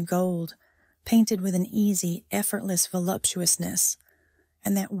pearl and gold, painted with an easy, effortless voluptuousness,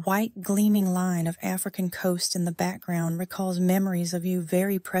 and that white, gleaming line of African coast in the background recalls memories of you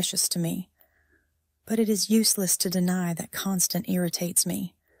very precious to me. But it is useless to deny that Constant irritates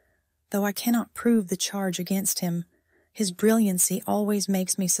me. Though I cannot prove the charge against him, his brilliancy always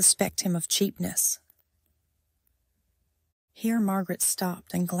makes me suspect him of cheapness." Here Margaret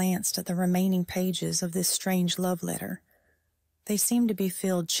stopped and glanced at the remaining pages of this strange love letter. They seemed to be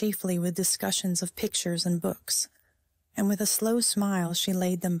filled chiefly with discussions of pictures and books, and with a slow smile she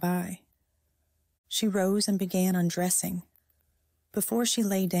laid them by. She rose and began undressing. Before she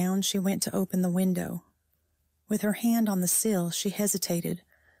lay down, she went to open the window. With her hand on the sill, she hesitated,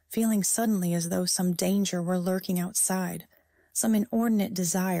 feeling suddenly as though some danger were lurking outside, some inordinate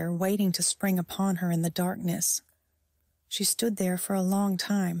desire waiting to spring upon her in the darkness. She stood there for a long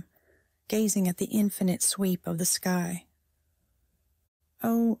time, gazing at the infinite sweep of the sky.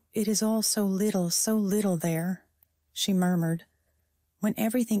 "Oh, it is all so little there," she murmured. "When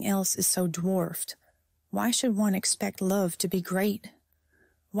everything else is so dwarfed, why should one expect love to be great?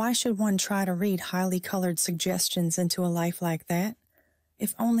 Why should one try to read highly colored suggestions into a life like that?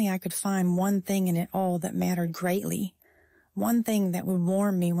 If only I could find one thing in it all that mattered greatly, one thing that would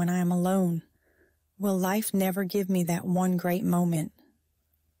warm me when I am alone. Will life never give me that one great moment?"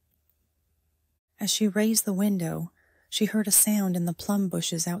 As she raised the window, she heard a sound in the plum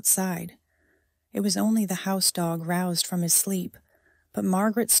bushes outside. It was only the house dog roused from his sleep, but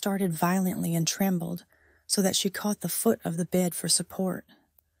Margaret started violently and trembled, so that she caught the foot of the bed for support.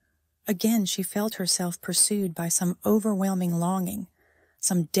 Again she felt herself pursued by some overwhelming longing,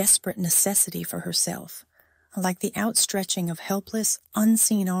 some desperate necessity for herself, like the outstretching of helpless,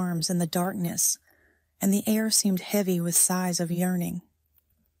 unseen arms in the darkness, and the air seemed heavy with sighs of yearning.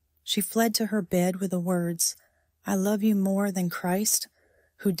 She fled to her bed with the words, "I love you more than Christ,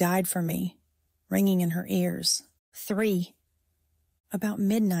 who died for me," ringing in her ears. 3. About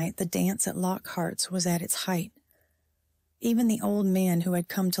midnight, the dance at Lockhart's was at its height. Even the old men who had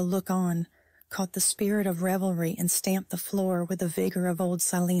come to look on caught the spirit of revelry and stamped the floor with the vigor of old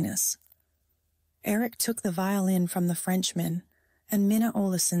Silenus. Eric took the violin from the Frenchman, and Minna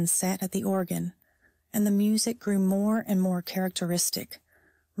Olesen sat at the organ, and the music grew more and more characteristic,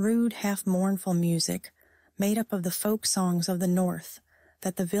 rude, half-mournful music, made up of the folk songs of the North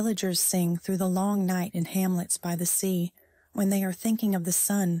that the villagers sing through the long night in hamlets by the sea when they are thinking of the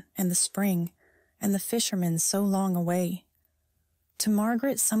sun and the spring and the fishermen so long away. To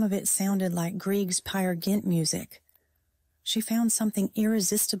Margaret, some of it sounded like Grieg's Peer Gynt music. She found something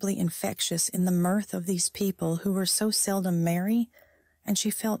irresistibly infectious in the mirth of these people who were so seldom merry, and she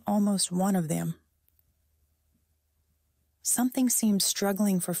felt almost one of them. Something seemed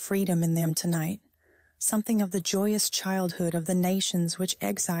struggling for freedom in them tonight, something of the joyous childhood of the nations which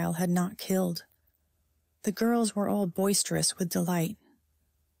exile had not killed. The girls were all boisterous with delight.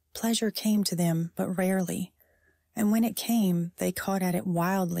 Pleasure came to them but rarely, and when it came, they caught at it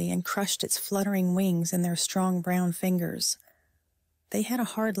wildly and crushed its fluttering wings in their strong brown fingers. They had a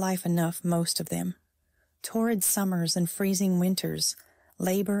hard life enough, most of them. Torrid summers and freezing winters,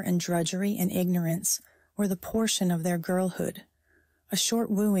 labor and drudgery and ignorance were the portion of their girlhood. A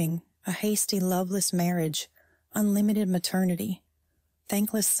short wooing, a hasty, loveless marriage, unlimited maternity,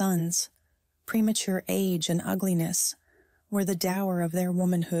 thankless sons, premature age and ugliness were the dower of their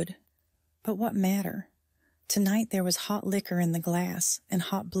womanhood. But what matter? Tonight there was hot liquor in the glass and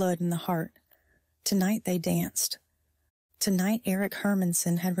hot blood in the heart. Tonight they danced. Tonight Eric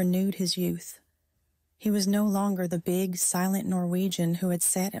Hermannson had renewed his youth. He was no longer the big, silent Norwegian who had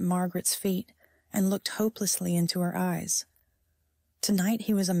sat at Margaret's feet and looked hopelessly into her eyes. Tonight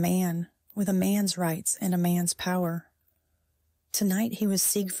he was a man, with a man's rights and a man's power. Tonight he was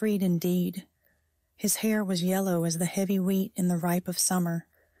Siegfried indeed. His hair was yellow as the heavy wheat in the ripe of summer,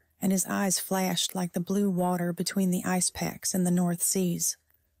 and his eyes flashed like the blue water between the ice packs in the North Seas.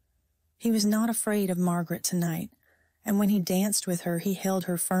 He was not afraid of Margaret tonight, and when he danced with her he held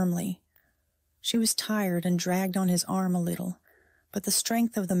her firmly. She was tired and dragged on his arm a little, but the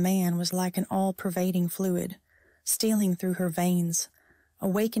strength of the man was like an all-pervading fluid, stealing through her veins,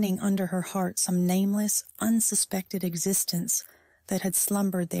 awakening under her heart some nameless, unsuspected existence that had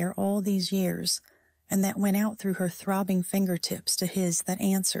slumbered there all these years, and that went out through her throbbing fingertips to his that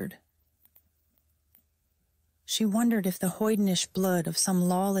answered. She wondered if the hoydenish blood of some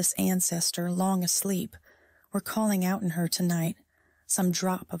lawless ancestor long asleep were calling out in her tonight, some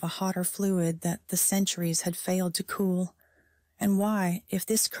drop of a hotter fluid that the centuries had failed to cool, and why, if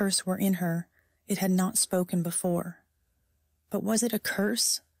this curse were in her, it had not spoken before. But was it a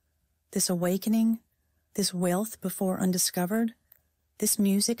curse? This awakening? This wealth before undiscovered? This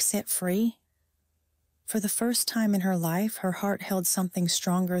music set free? For the first time in her life, her heart held something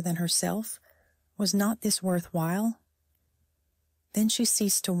stronger than herself. Was not this worthwhile? Then she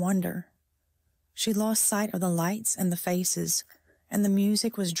ceased to wonder. She lost sight of the lights and the faces, and the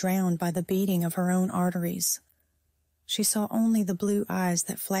music was drowned by the beating of her own arteries. She saw only the blue eyes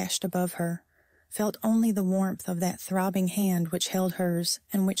that flashed above her, felt only the warmth of that throbbing hand which held hers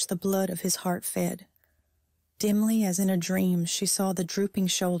and which the blood of his heart fed. Dimly, as in a dream, she saw the drooping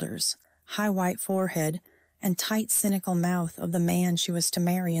shoulders, high white forehead, and tight, cynical mouth of the man she was to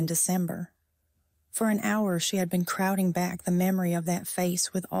marry in December. For an hour she had been crowding back the memory of that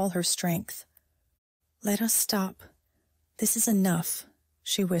face with all her strength. "Let us stop. This is enough,"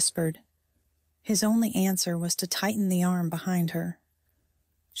 she whispered. His only answer was to tighten the arm behind her.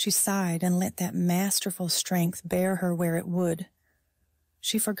 She sighed and let that masterful strength bear her where it would.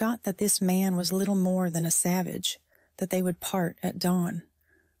 She forgot that this man was little more than a savage, that they would part at dawn.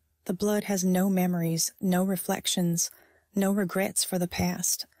 The blood has no memories, no reflections, no regrets for the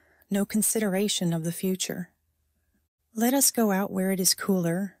past, no consideration of the future. "Let us go out where it is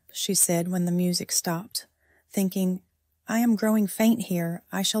cooler," she said when the music stopped, thinking, "I am growing faint here.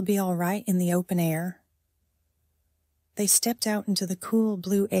 I shall be all right in the open air." They stepped out into the cool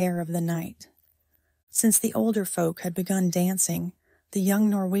blue air of the night. Since the older folk had begun dancing, the young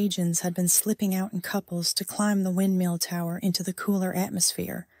Norwegians had been slipping out in couples to climb the windmill tower into the cooler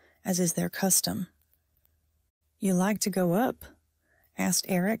atmosphere, as is their custom. "You like to go up?" asked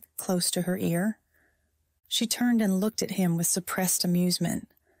Eric, close to her ear. She turned and looked at him with suppressed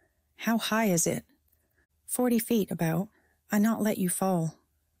amusement. "How high is it?" 40 feet, about. I not let you fall."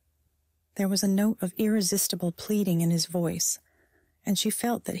 There was a note of irresistible pleading in his voice, and she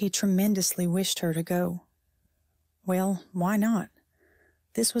felt that he tremendously wished her to go. Well, why not?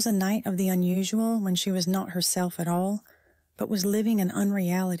 This was a night of the unusual when she was not herself at all, but was living an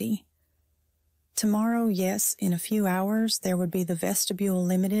unreality. Tomorrow, yes, in a few hours, there would be the Vestibule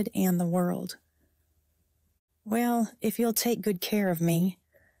Limited and the World. Well, if you'll take good care of me.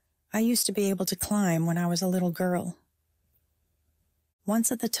 I used to be able to climb when I was a little girl.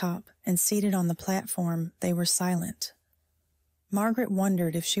 Once at the top and seated on the platform, they were silent. Margaret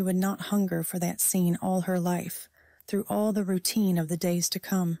wondered if she would not hunger for that scene all her life, through all the routine of the days to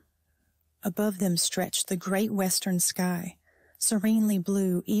come. Above them stretched the great western sky, serenely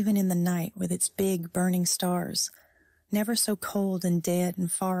blue even in the night with its big burning stars, never so cold and dead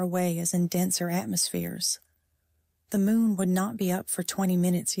and far away as in denser atmospheres. The moon would not be up for 20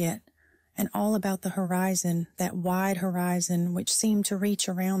 minutes yet, and all about the horizon, that wide horizon which seemed to reach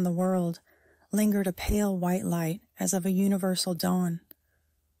around the world, lingered a pale white light as of a universal dawn.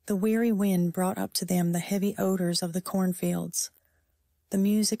 The weary wind brought up to them the heavy odors of the cornfields. The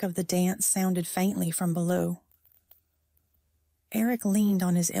music of the dance sounded faintly from below. Eric leaned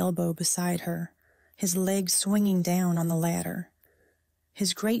on his elbow beside her, his legs swinging down on the ladder.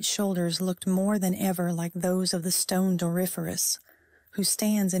 His great shoulders looked more than ever like those of the stone Doryphorus, who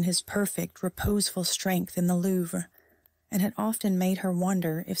stands in his perfect, reposeful strength in the Louvre, and had often made her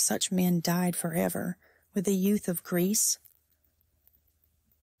wonder if such men died forever, with the youth of Greece.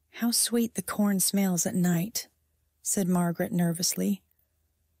 "How sweet the corn smells at night," said Margaret nervously.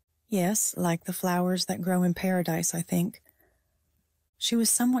 "Yes, like the flowers that grow in paradise, I think." She was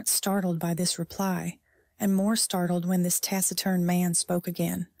somewhat startled by this reply, and more startled when this taciturn man spoke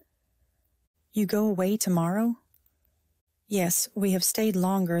again. "You go away tomorrow?" "Yes, we have stayed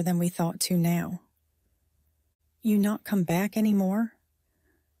longer than we thought to now." "You not come back any more?"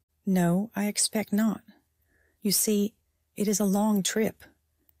 "No, I expect not. You see, it is a long trip,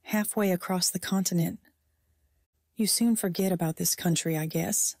 halfway across the continent. You soon forget about this country, I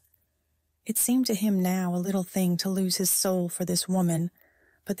guess." It seemed to him now a little thing to lose his soul for this woman,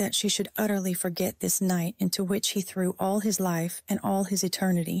 but that she should utterly forget this night into which he threw all his life and all his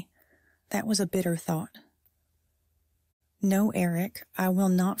eternity. That was a bitter thought. "No, Eric, I will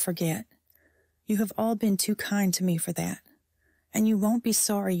not forget. You have all been too kind to me for that, and you won't be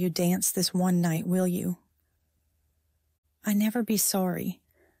sorry you danced this one night, will you?" "I never be sorry.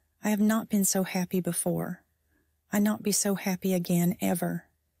 I have not been so happy before. I not be so happy again ever.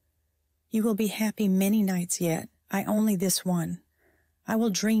 You will be happy many nights yet, I only this one. I will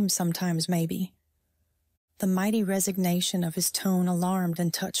dream sometimes, maybe." The mighty resignation of his tone alarmed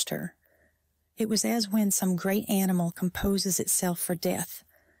and touched her. It was as when some great animal composes itself for death,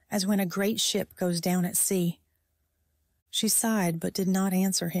 as when a great ship goes down at sea. She sighed but did not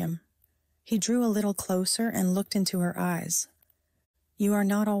answer him. He drew a little closer and looked into her eyes. "You are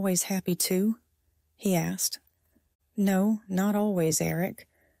not always happy, too?" he asked. "No, not always, Eric.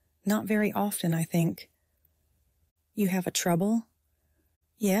 Not very often, I think." "You have a trouble?"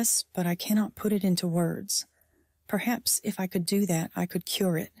 "Yes, but I cannot put it into words. Perhaps if I could do that, I could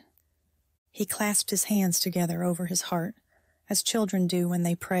cure it." He clasped his hands together over his heart, as children do when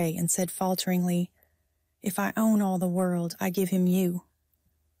they pray, and said falteringly, "If I own all the world, I give him you."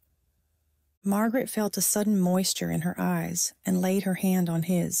 Margaret felt a sudden moisture in her eyes and laid her hand on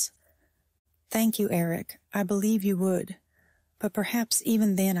his. "Thank you, Eric. I believe you would. But perhaps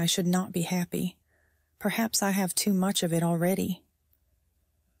even then I should not be happy. Perhaps I have too much of it already."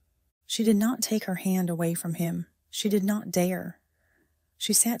 She did not take her hand away from him. She did not dare.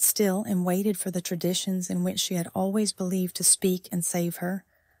 She sat still and waited for the traditions in which she had always believed to speak and save her,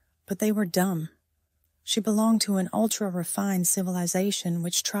 but they were dumb. She belonged to an ultra-refined civilization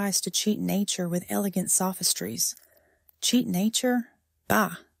which tries to cheat nature with elegant sophistries. Cheat nature?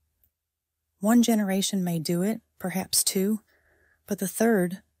 Bah! One generation may do it, perhaps two, but the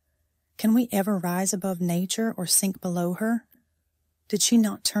third, can we ever rise above nature or sink below her? Did she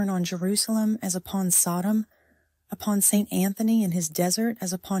not turn on Jerusalem as upon Sodom, upon St. Anthony in his desert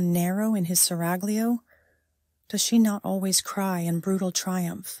as upon Nero in his seraglio? Does she not always cry in brutal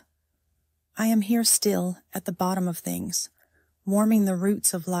triumph, "I am here still, at the bottom of things, warming the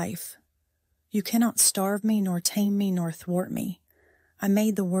roots of life. You cannot starve me, nor tame me, nor thwart me. I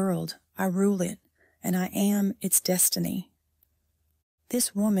made the world, I rule it, and I am its destiny."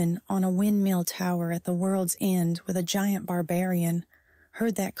 This woman on a windmill tower at the world's end with a giant barbarian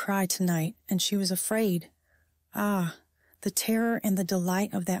heard that cry tonight, and she was afraid. Ah, the terror and the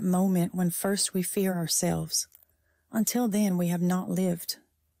delight of that moment when first we fear ourselves. Until then we have not lived.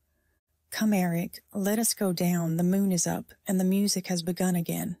 "Come, Eric, let us go down. The moon is up, and the music has begun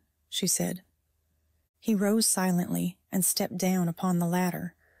again," she said. He rose silently and stepped down upon the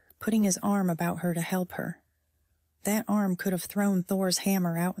ladder, putting his arm about her to help her. That arm could have thrown Thor's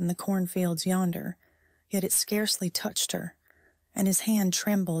hammer out in the cornfields yonder, yet it scarcely touched her, and his hand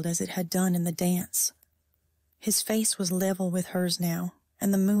trembled as it had done in the dance. His face was level with hers now,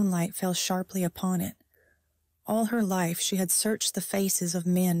 and the moonlight fell sharply upon it. All her life she had searched the faces of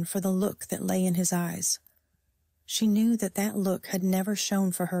men for the look that lay in his eyes. She knew that that look had never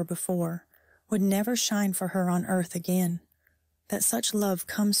shone for her before, would never shine for her on earth again, that such love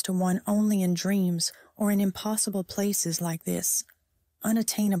comes to one only in dreams or in impossible places like this,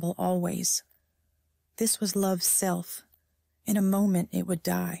 unattainable always. This was love's self. In a moment it would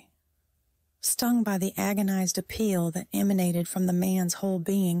die. Stung by the agonized appeal that emanated from the man's whole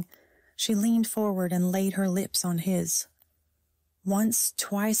being, she leaned forward and laid her lips on his. Once,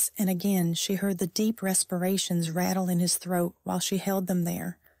 twice, and again she heard the deep respirations rattle in his throat while she held them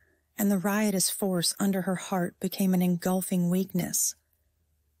there, and the riotous force under her heart became an engulfing weakness.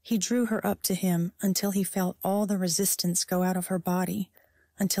 He drew her up to him until he felt all the resistance go out of her body,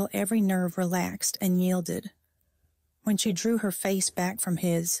 until every nerve relaxed and yielded. When she drew her face back from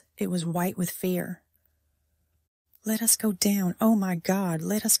his, it was white with fear. "Let us go down, oh my God,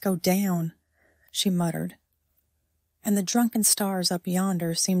 let us go down," she muttered. And the drunken stars up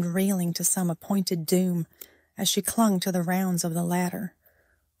yonder seemed reeling to some appointed doom as she clung to the rounds of the ladder.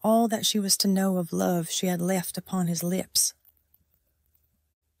 All that she was to know of love she had left upon his lips.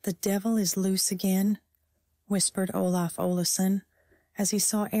 "The devil is loose again," whispered Olaf Olason, as he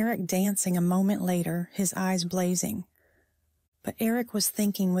saw Eric dancing a moment later, his eyes blazing. But Eric was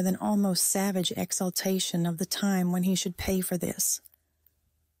thinking with an almost savage exultation of the time when he should pay for this.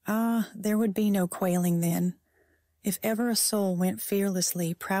 Ah, there would be no quailing then. If ever a soul went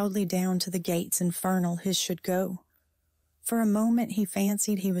fearlessly, proudly down to the gates infernal, his should go. For a moment he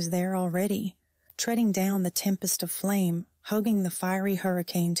fancied he was there already, treading down the tempest of flame, hugging the fiery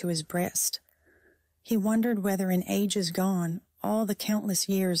hurricane to his breast. He wondered whether in ages gone, all the countless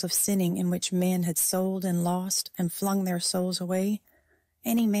years of sinning in which men had sold and lost and flung their souls away,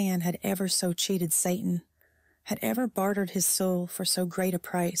 any man had ever so cheated Satan, had ever bartered his soul for so great a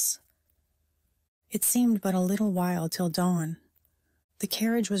price. It seemed but a little while till dawn. The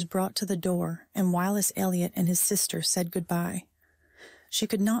carriage was brought to the door, and Wylas Elliott and his sister said goodbye. She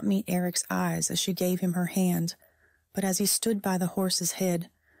could not meet Eric's eyes as she gave him her hand, but as he stood by the horse's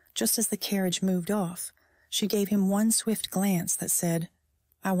head, just as the carriage moved off, she gave him one swift glance that said,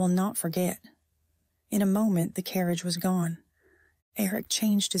 "I will not forget." In a moment the carriage was gone. Eric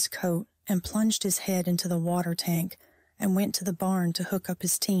changed his coat and plunged his head into the water tank and went to the barn to hook up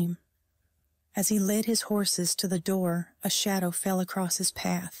his team. As he led his horses to the door, a shadow fell across his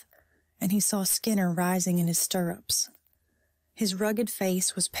path, and he saw Skinner rising in his stirrups. His rugged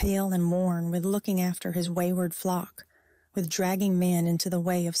face was pale and worn with looking after his wayward flock, with dragging men into the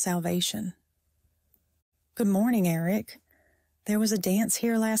way of salvation. "Good morning, Eric. There was a dance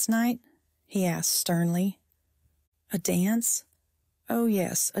here last night?" he asked sternly. "A dance? Oh,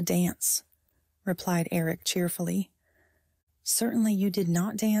 yes, a dance," replied Eric cheerfully. "Certainly you did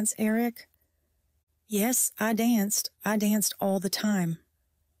not dance, Eric?" "Yes, I danced all the time."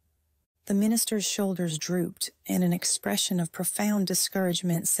 The minister's shoulders drooped, and an expression of profound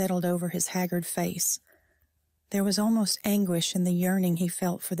discouragement settled over his haggard face. There was almost anguish in the yearning he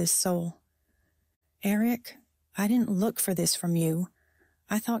felt for this soul. "Eric, I didn't look for this from you.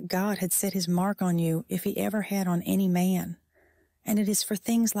 I thought God had set his mark on you if he ever had on any man. And it is for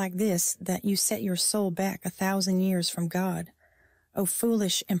things like this that you set your soul back 1,000 years from God. O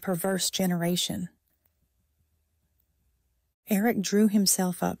foolish and perverse generation." Eric drew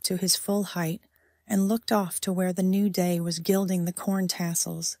himself up to his full height and looked off to where the new day was gilding the corn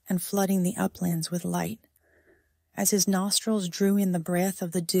tassels and flooding the uplands with light. As his nostrils drew in the breath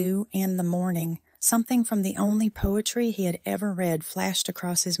of the dew and the morning, something from the only poetry he had ever read flashed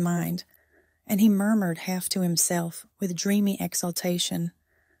across his mind, and he murmured half to himself with dreamy exultation,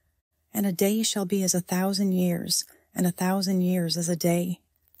 "And a day shall be as 1,000 years, and 1,000 years as a day."